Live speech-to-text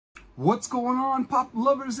What's going on, pop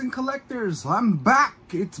lovers and collectors? I'm back.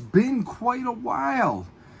 It's been quite a while.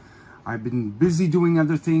 I've been busy doing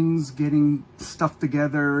other things, getting stuff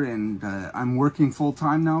together, and I'm working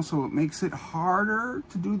full-time now, so it makes it harder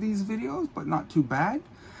to do these videos, but not too bad.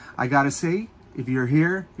 I gotta say, if you're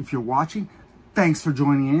here, if you're watching, thanks for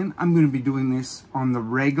joining in. I'm going to be doing this on the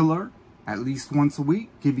regular, at least once a week,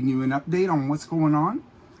 giving you an update on what's going on.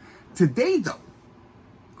 Today, though,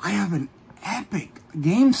 I have an epic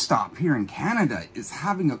GameStop here in Canada is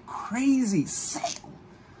having a crazy sale.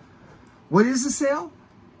 What is the sale?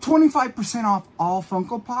 25% off all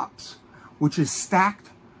Funko Pops, which is stacked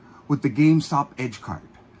with the GameStop Edge card.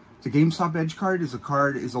 The GameStop Edge card is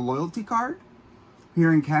a loyalty card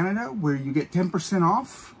here in Canada where you get 10%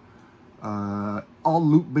 off all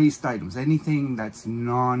loot-based items, anything that's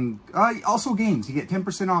also games. You get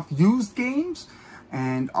 10% off used games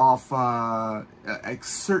and off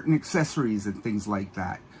certain accessories and things like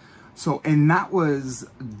that. So, and that was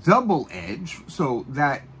double edge, so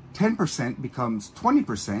that 10% becomes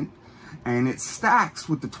 20%, and it stacks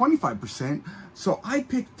with the 25%. So I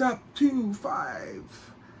picked up 12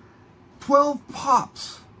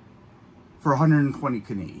 pops for 120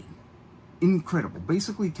 Canadian. Incredible.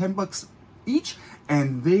 Basically 10 bucks each,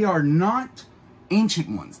 and they are not ancient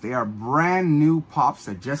ones. They are brand new pops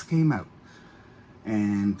that just came out.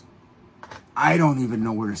 And I don't even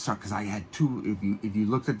know where to start because I had two. If you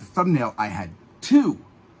looked at the thumbnail, I had 2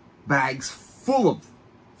 bags full of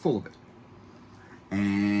it,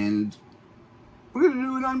 and we're gonna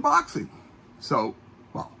do an unboxing. So,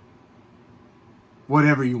 well,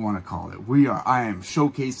 whatever you want to call it, I am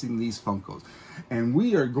showcasing these Funkos, and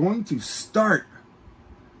we are going to start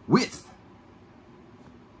with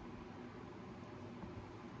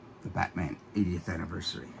the Batman 80th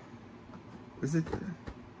anniversary. Is it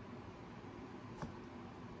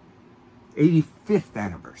 85th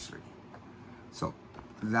anniversary? So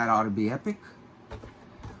that ought to be epic.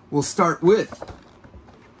 We'll start with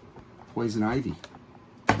Poison Ivy.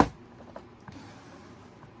 I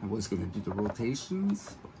was going to do the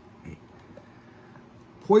rotations. Hey.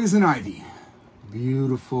 Poison Ivy.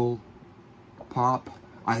 Beautiful pop.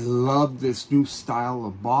 I love this new style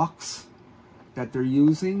of box that they're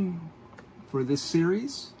using for this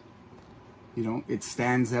series. You know, it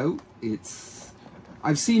stands out.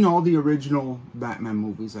 I've seen all the original Batman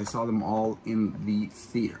movies. I saw them all in the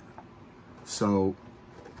theater. So,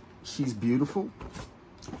 she's beautiful.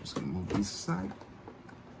 I'm just going to move these aside.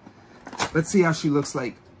 Let's see how she looks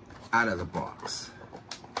like out of the box.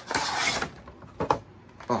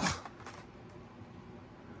 Oh.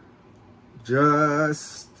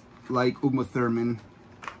 Just like Uma Thurman,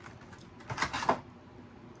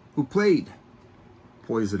 who played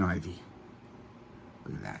Poison Ivy.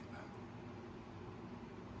 Look at that.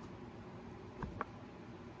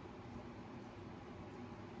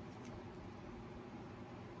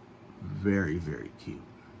 Very, very cute.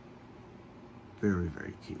 Very,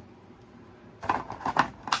 very cute.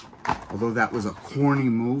 Although that was a corny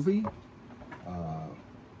movie,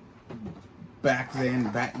 back then,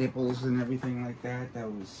 bat nipples and everything like that,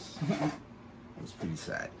 that was pretty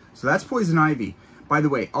sad. So that's Poison Ivy. By the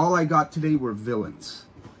way, all I got today were villains.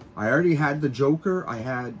 I already had the Joker. I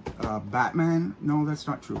had Batman. No, that's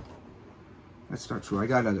not true. That's not true. I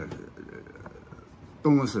got a...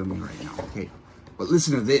 Don't listen to me right now, okay? But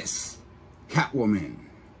listen to this. Catwoman.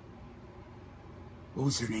 What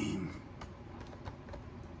was her name?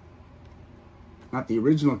 Not the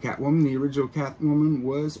original Catwoman. The original Catwoman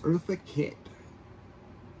was Eartha Kitt.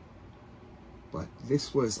 But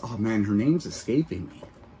this was... Oh, man, her name's escaping me.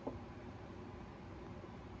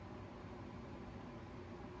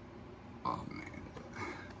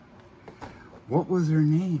 What was her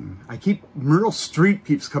name? Meryl Streep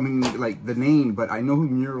keeps coming, like, the name, but I know who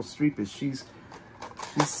Meryl Streep is. She's,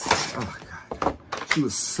 oh God. She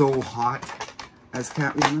was so hot as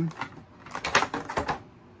Catwoman.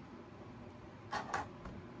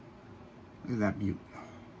 Look at that beaut.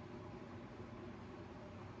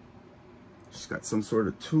 She's got some sort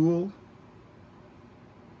of tool.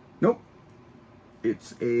 Nope.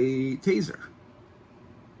 It's a taser.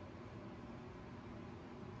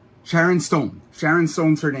 Sharon Stone. Sharon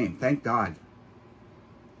Stone's her name. Thank God.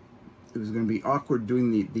 It was going to be awkward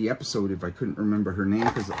doing the episode if I couldn't remember her name,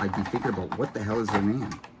 because I'd be thinking about what the hell is her name.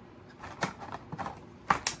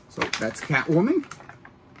 So that's Catwoman.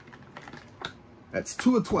 That's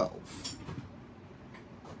 2 of 12.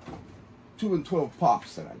 2 of 12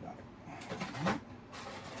 pops that I got.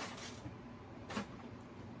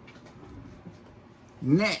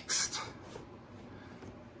 Next,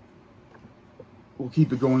 we'll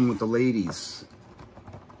keep it going with the ladies.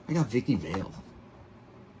 I got Vicky Vale.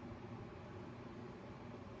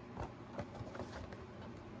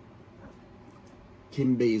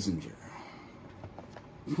 Kim Basinger.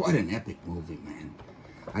 What an epic movie, man.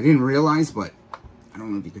 I didn't realize, but I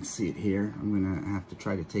don't know if you can see it here. I'm going to have to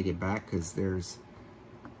try to take it back because there's,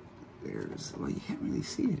 well, you can't really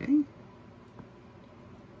see it, eh?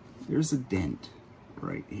 There's a dent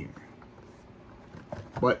right here.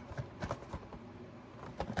 But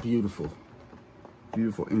beautiful.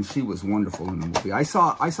 Beautiful. And she was wonderful in the movie. I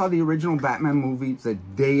saw the original Batman movie the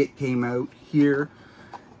day it came out here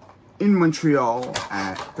in Montreal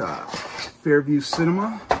at Fairview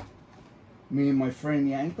Cinema. Me and my friend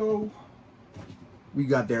Yanko, we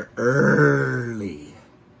got there early.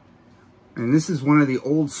 And this is one of the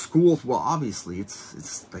old schools. Well, obviously,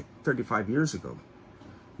 it's like 35 years ago.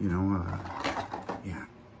 You know, yeah.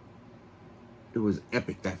 It was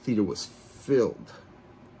epic. That theater was filled.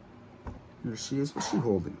 Here she is. What's she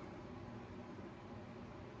holding?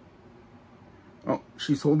 Oh,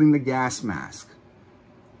 she's holding the gas mask.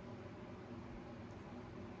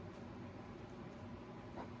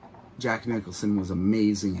 Jack Nicholson was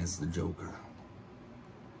amazing as the Joker.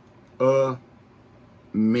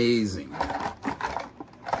 Amazing.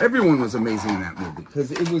 Everyone was amazing in that movie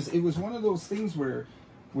because it was one of those things where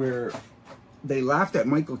they laughed at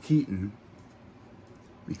Michael Keaton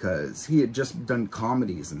because he had just done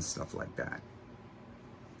comedies and stuff like that.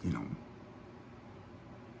 You know,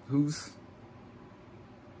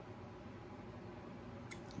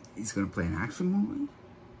 he's gonna play an action movie?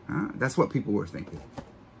 Huh? That's what people were thinking.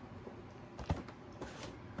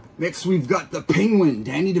 Next, we've got the Penguin,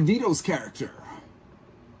 Danny DeVito's character,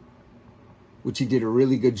 which he did a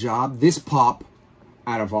really good job. This pop,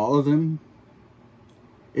 out of all of them,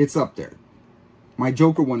 it's up there. My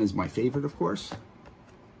Joker one is my favorite, of course.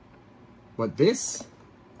 But this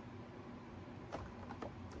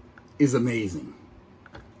is amazing.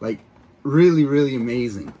 Like, really, really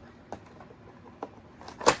amazing.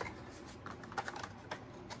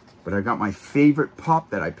 But I got my favorite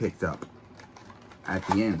pop that I picked up at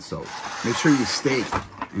the end. So make sure you stay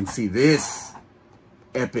and see this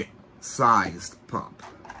epic sized pop.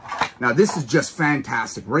 Now, this is just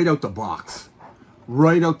fantastic. Right out the box.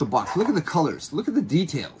 Right out the box. Look at the colors. Look at the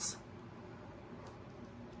details.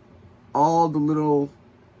 All the little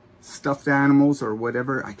stuffed animals or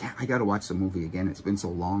whatever. I gotta watch the movie again. It's been so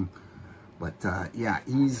long. But yeah,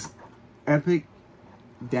 he's epic.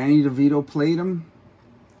 Danny DeVito played him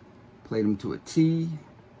to a T.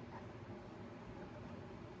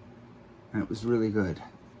 And it was really good.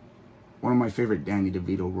 One of my favorite Danny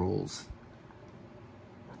DeVito roles.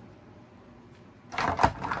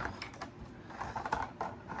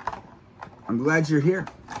 I'm glad you're here.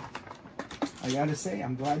 I gotta say,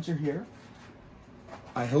 I'm glad you're here.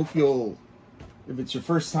 I hope you'll, if it's your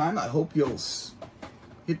first time, I hope you'll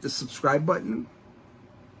hit the subscribe button.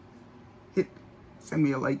 Send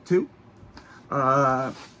me a like too.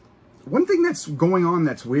 One thing that's going on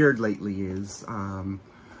that's weird lately is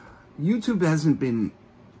YouTube hasn't been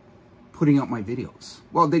putting out my videos.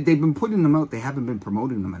 Well, they've been putting them out. They haven't been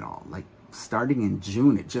promoting them at all. Like, starting in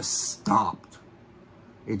June, it just stopped.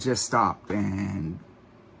 It just stopped. And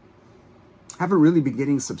I haven't really been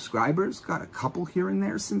getting subscribers. Got a couple here and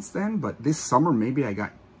there since then. But this summer, maybe I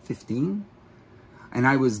got 15. And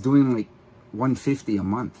I was doing like 150 a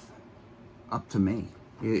month up to May.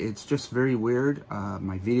 It's just very weird.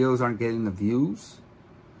 My videos aren't getting the views.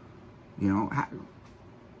 You know,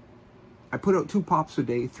 I put out 2 pops a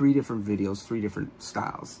day, 3 different videos, 3 different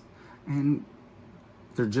styles. And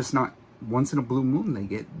they're just not, once in a blue moon,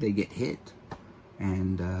 they get hit.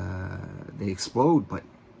 And they explode, but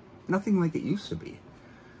nothing like it used to be.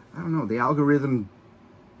 I don't know, the algorithm,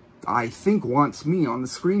 I think, wants me on the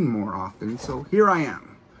screen more often. So here I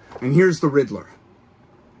am. And here's the Riddler.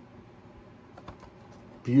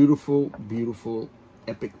 Beautiful, beautiful,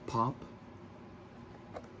 epic pop.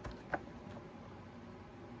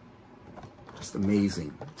 Just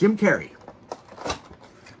amazing. Jim Carrey.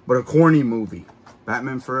 But a corny movie.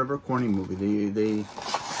 Batman Forever, corny movie. They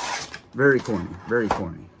very corny, very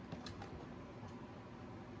corny.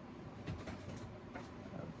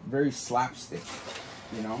 Very slapstick,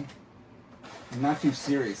 you know? Not too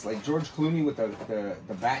serious. Like George Clooney with the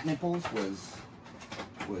bat nipples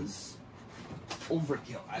was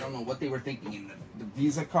overkill. I don't know what they were thinking in the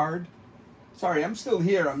Visa card. Sorry, I'm still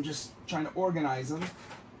here. I'm just trying to organize them.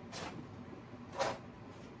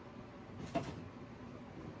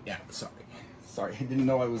 Yeah, sorry. Sorry, I didn't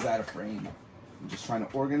know I was out of frame. I'm just trying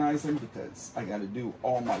to organize them because I got to do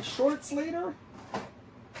all my shorts later.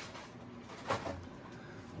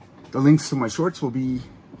 The links to my shorts will be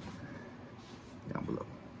down below.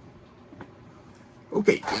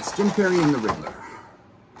 Okay, it's Jim Carrey and the Riddler.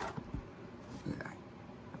 Yeah.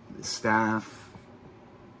 The staff.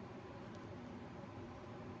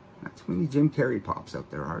 many Jim Carrey pops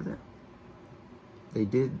out there, are there? They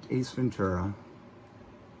did Ace Ventura.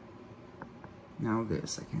 Now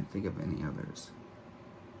this. I can't think of any others.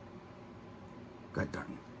 God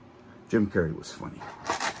darn. Jim Carrey was funny.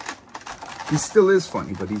 He still is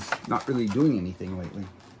funny, but he's not really doing anything lately.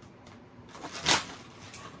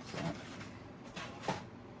 So,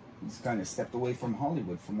 he's kind of stepped away from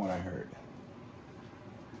Hollywood, from what I heard.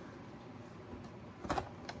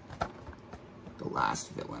 The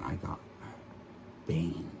last villain I got,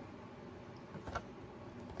 Bane.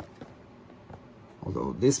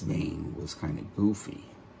 Although this Bane was kind of goofy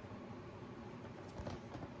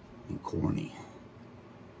and corny.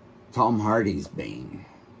 Tom Hardy's Bane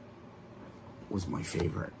was my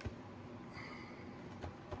favorite.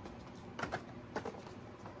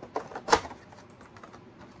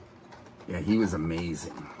 Yeah, he was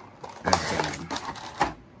amazing as Bane.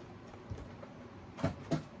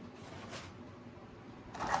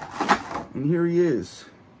 And here he is,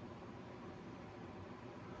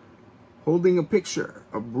 holding a picture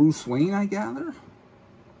of Bruce Wayne, I gather.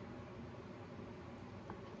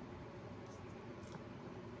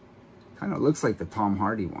 Kind of looks like the Tom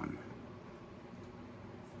Hardy one,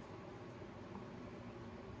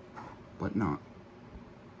 but not.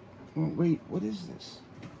 Well, wait, what is this?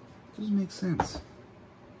 Doesn't make sense.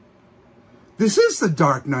 This is The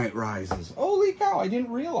Dark Knight Rises. Holy cow, I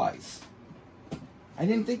didn't realize. I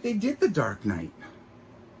didn't think they did The Dark Knight.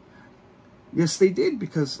 Yes, they did,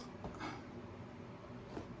 because...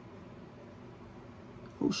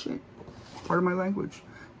 oh shit. Part of my language.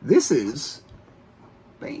 This is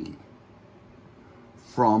Bane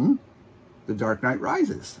from The Dark Knight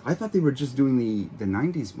Rises. I thought they were just doing the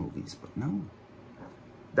 90s movies, but no.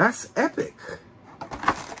 That's epic.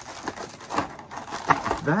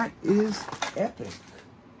 That is epic.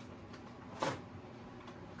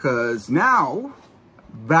 Because now,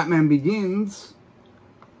 Batman Begins,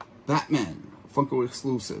 Batman, Funko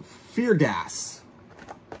exclusive, Fear Gas.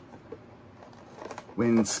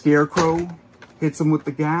 When Scarecrow hits him with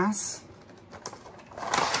the gas,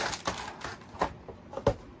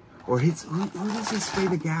 or hits, who does he spray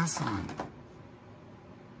the gas on?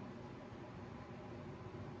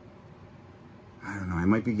 I don't know, I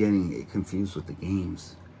might be getting confused with the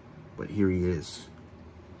games, but here he is.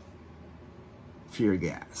 Fear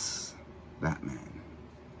Gas, Batman.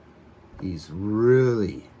 He's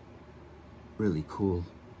really, really cool.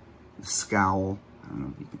 The scowl, I don't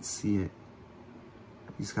know if you can see it.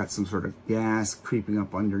 He's got some sort of gas creeping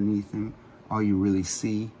up underneath him. All you really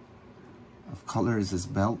see of color is his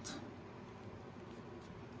belt.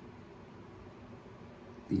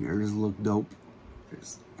 The ears look dope.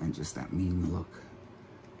 And just that mean look.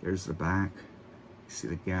 There's the back. You see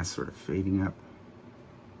the gas sort of fading up.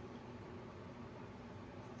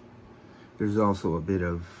 There's also a bit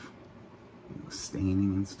of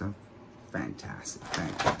staining and stuff. Fantastic,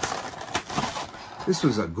 fantastic. This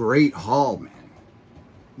was a great haul, man.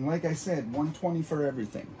 And like I said, $120 for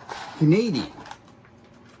everything. Canadian.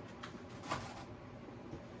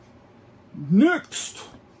 Next,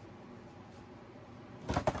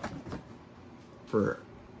 for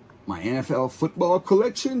my NFL football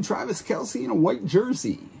collection, Travis Kelce in a white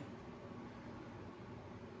jersey.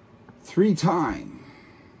 3-time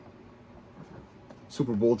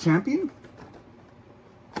Super Bowl champion.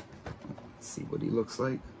 Let's see what he looks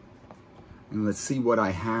like. And let's see what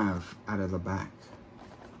I have out of the back.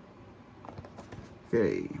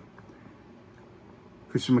 Okay.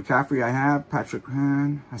 Christian McCaffrey I have. Patrick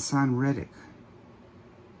Han. Hassan Reddick.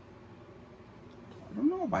 I don't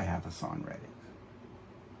know if I have Hassan Reddick.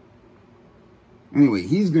 Anyway,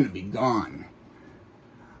 he's going to be gone.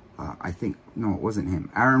 I think, no, it wasn't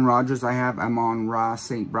him. Aaron Rodgers I have. Amon-Ra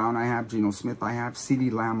St. Brown I have. Geno Smith I have.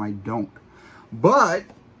 CeeDee Lamb I don't. But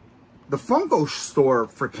the Funko store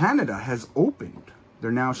for Canada has opened.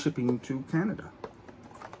 They're now shipping to Canada.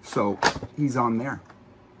 So he's on there.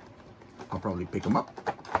 I'll probably pick him up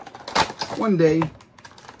one day.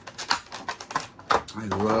 I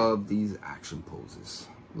love these action poses.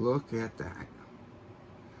 Look at that.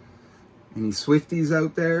 Any Swifties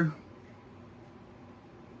out there?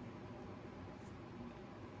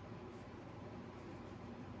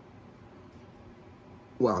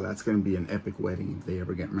 Wow, that's going to be an epic wedding if they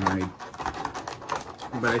ever get married.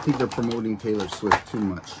 But I think they're promoting Taylor Swift too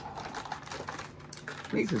much.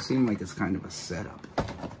 Makes it seem like it's kind of a setup.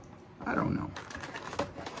 I don't know.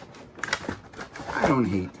 I don't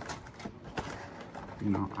hate. You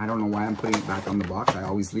know, I don't know why I'm putting it back on the box. I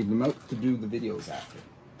always leave them out to do the videos after.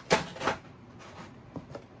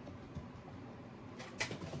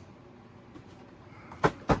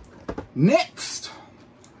 Next,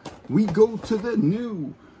 we go to the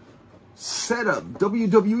new set of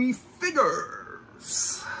WWE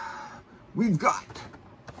figures. We've got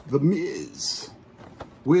The Miz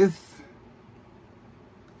with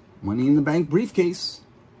Money in the Bank briefcase.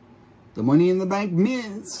 The Money in the Bank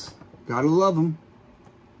Miz. Gotta love him.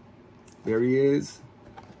 There he is.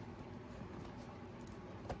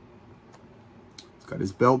 He's got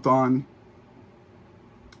his belt on.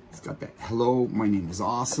 He's got that hello, my name is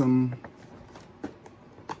awesome.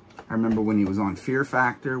 I remember when he was on Fear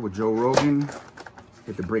Factor with Joe Rogan.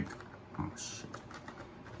 Hit the break. Oh, shit.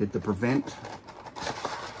 Hit the prevent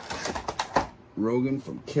Rogan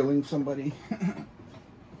from killing somebody.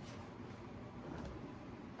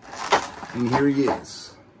 And here he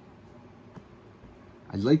is.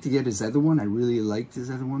 I'd like to get his other one. I really liked his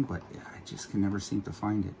other one, but yeah, I just can never seem to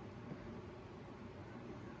find it.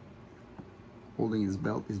 Holding his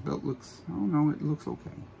belt. His belt looks, oh no, it looks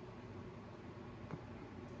okay.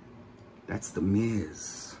 That's The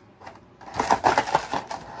Miz.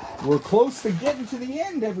 We're close to getting to the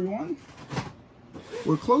end, everyone.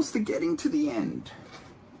 We're close to getting to the end.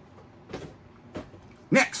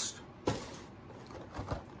 Next,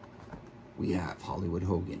 we have Hollywood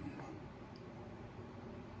Hogan.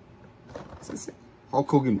 What's that say? Hulk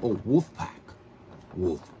Hogan. Oh, Wolfpack.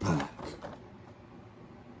 Wolfpack.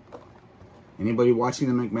 Anybody watching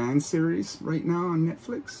the McMahon series right now on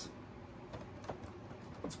Netflix?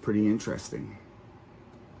 It's pretty interesting.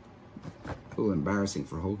 A little embarrassing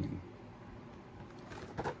for Hogan.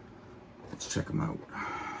 Let's check him out.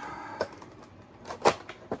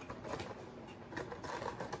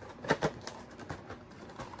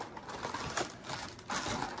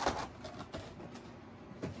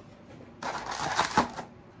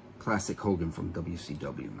 Classic Hogan from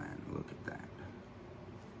WCW, man. Look at that.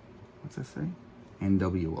 What's that say?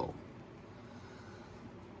 NWO.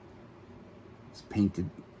 It's painted,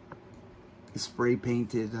 spray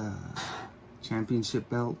painted championship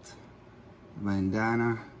belt,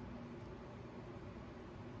 bandana,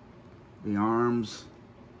 the arms,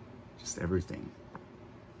 just everything.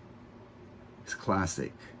 His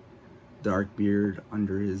classic dark beard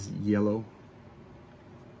under his yellow.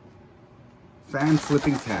 Fan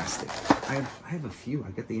flipping tastic. I have a few.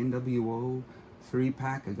 I got the NWO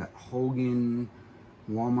 3-pack. I got Hogan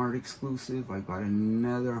Walmart exclusive. I got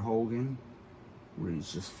another Hogan where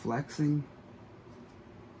he's just flexing.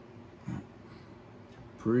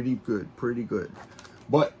 Pretty good, pretty good.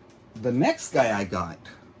 But the next guy I got,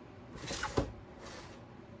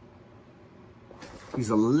 he's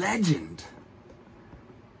a legend.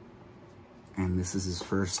 And this is his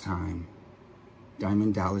first time.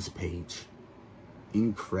 Diamond Dallas Page.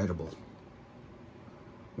 Incredible.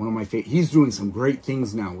 One of my favorite. He's doing some great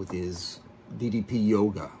things now with his DDP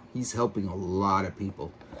yoga. He's helping a lot of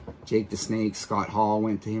people. Jake the Snake, Scott Hall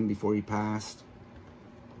went to him before he passed.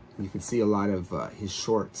 You can see a lot of his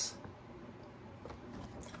shorts.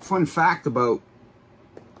 Fun fact about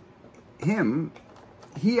him,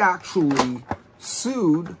 he actually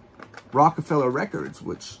sued Rockefeller Records,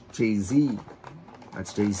 which Jay-Z,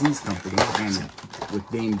 that's Jay-Z's company, and with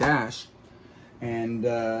Dame Dash. And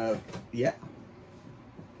yeah,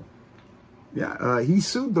 he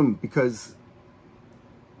sued them because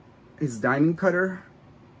his diamond cutter,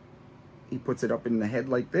 he puts it up in the head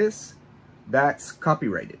like this, that's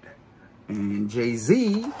copyrighted. And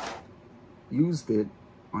Jay-Z used it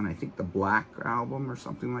on, I think, the Black album or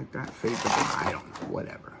something like that. Fade to Black, I don't know,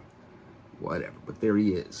 whatever. But there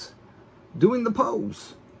he is, doing the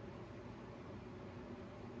pose.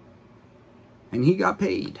 And he got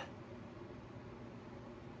paid.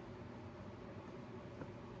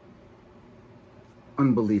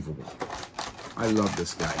 Unbelievable. I love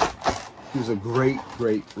this guy. He was a great,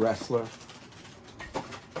 great wrestler.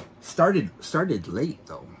 Started late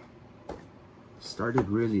though. Started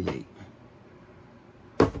really late.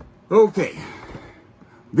 Okay.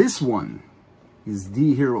 This one is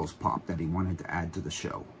D Hero's pop that he wanted to add to the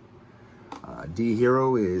show. D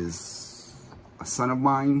Hero is a son of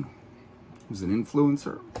mine who's an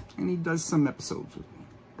influencer, and he does some episodes with me.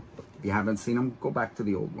 If you haven't seen him, go back to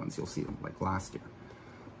the old ones. You'll see them like last year.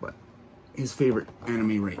 But his favorite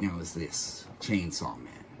anime right now is this, Chainsaw Man.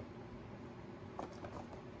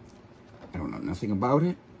 I don't know nothing about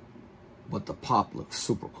it, but the pop looks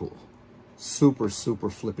super cool. Super, super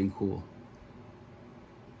flipping cool.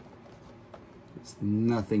 There's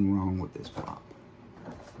nothing wrong with this pop.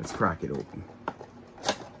 Let's crack it open.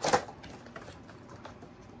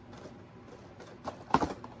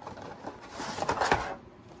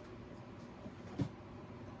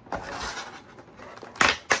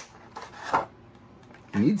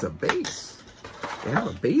 He needs a base. They have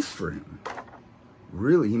a base for him.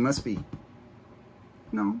 Really, he must be...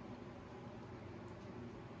 No.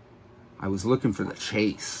 I was looking for the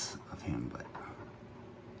chase of him, but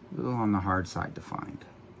a little on the hard side to find.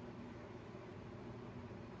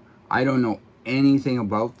 I don't know anything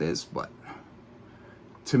about this, but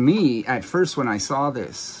to me, at first when I saw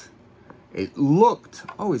this, it looked,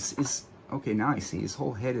 oh, it's okay, now I see his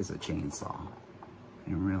whole head is a chainsaw. I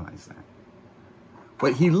didn't realize that.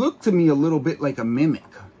 But he looked to me a little bit like a mimic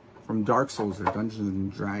from Dark Souls or Dungeons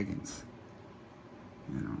and Dragons.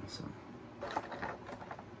 You know, so.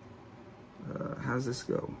 How's this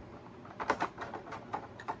go?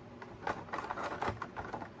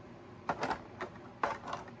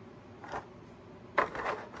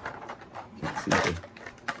 Can't seem to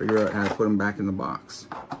figure out how to put him back in the box.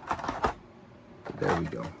 There we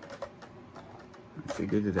go. I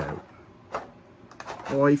figured it out.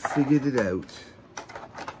 Oh, I figured it out.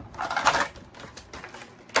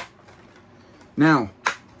 Now,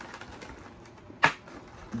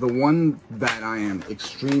 the one that I am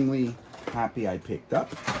extremely happy I picked up,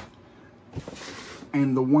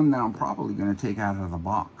 and the one that I'm probably going to take out of the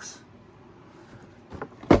box,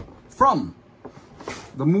 from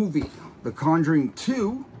the movie The Conjuring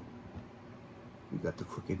 2, we got the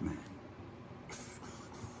Crooked Man.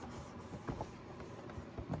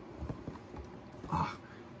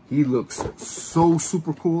 He looks so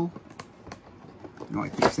super cool. No, I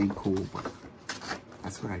keep saying cool, but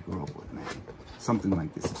that's what I grew up with, man. Something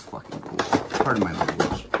like this is fucking cool. Pardon my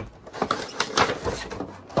language.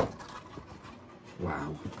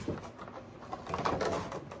 Wow.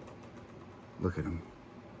 Look at him.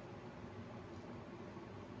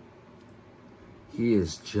 He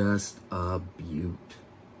is just a beaut.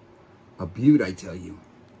 A beaut, I tell you.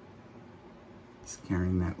 He's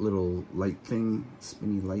carrying that little light thing,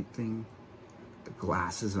 spinny light thing. The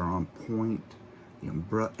glasses are on point. The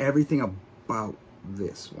umbrella, everything about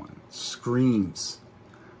this one screams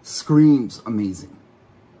amazing.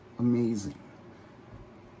 Amazing.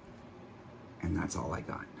 And that's all I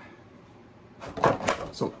got.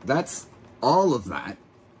 So that's all of that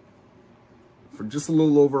for just a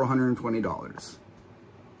little over $120.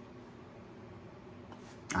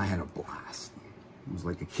 I had a blast. It was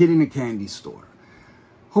like a kid in a candy store.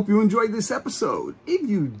 Hope you enjoyed this episode. If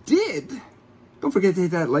you did, don't forget to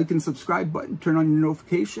hit that like and subscribe button. Turn on your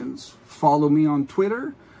notifications. Follow me on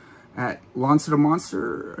Twitter at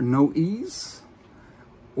lonsterdamonster, no E's.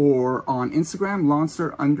 Or on Instagram,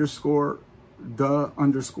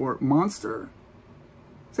 lonster_the_monster.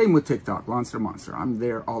 Same with TikTok, lonsterdamonster. I'm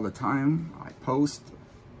there all the time. I post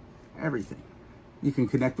everything. You can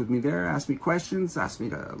connect with me there, ask me questions, ask me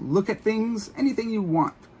to look at things, anything you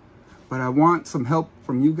want. But I want some help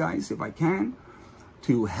from you guys, if I can,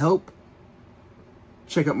 to help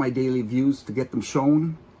check out my daily views to get them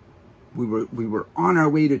shown. We were on our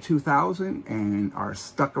way to 2,000 and are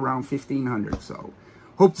stuck around 1,500. So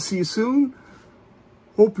hope to see you soon.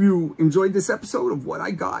 Hope you enjoyed this episode of what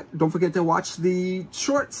I got. Don't forget to watch the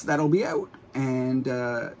shorts that'll be out. And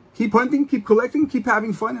keep hunting, keep collecting, keep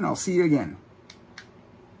having fun, and I'll see you again.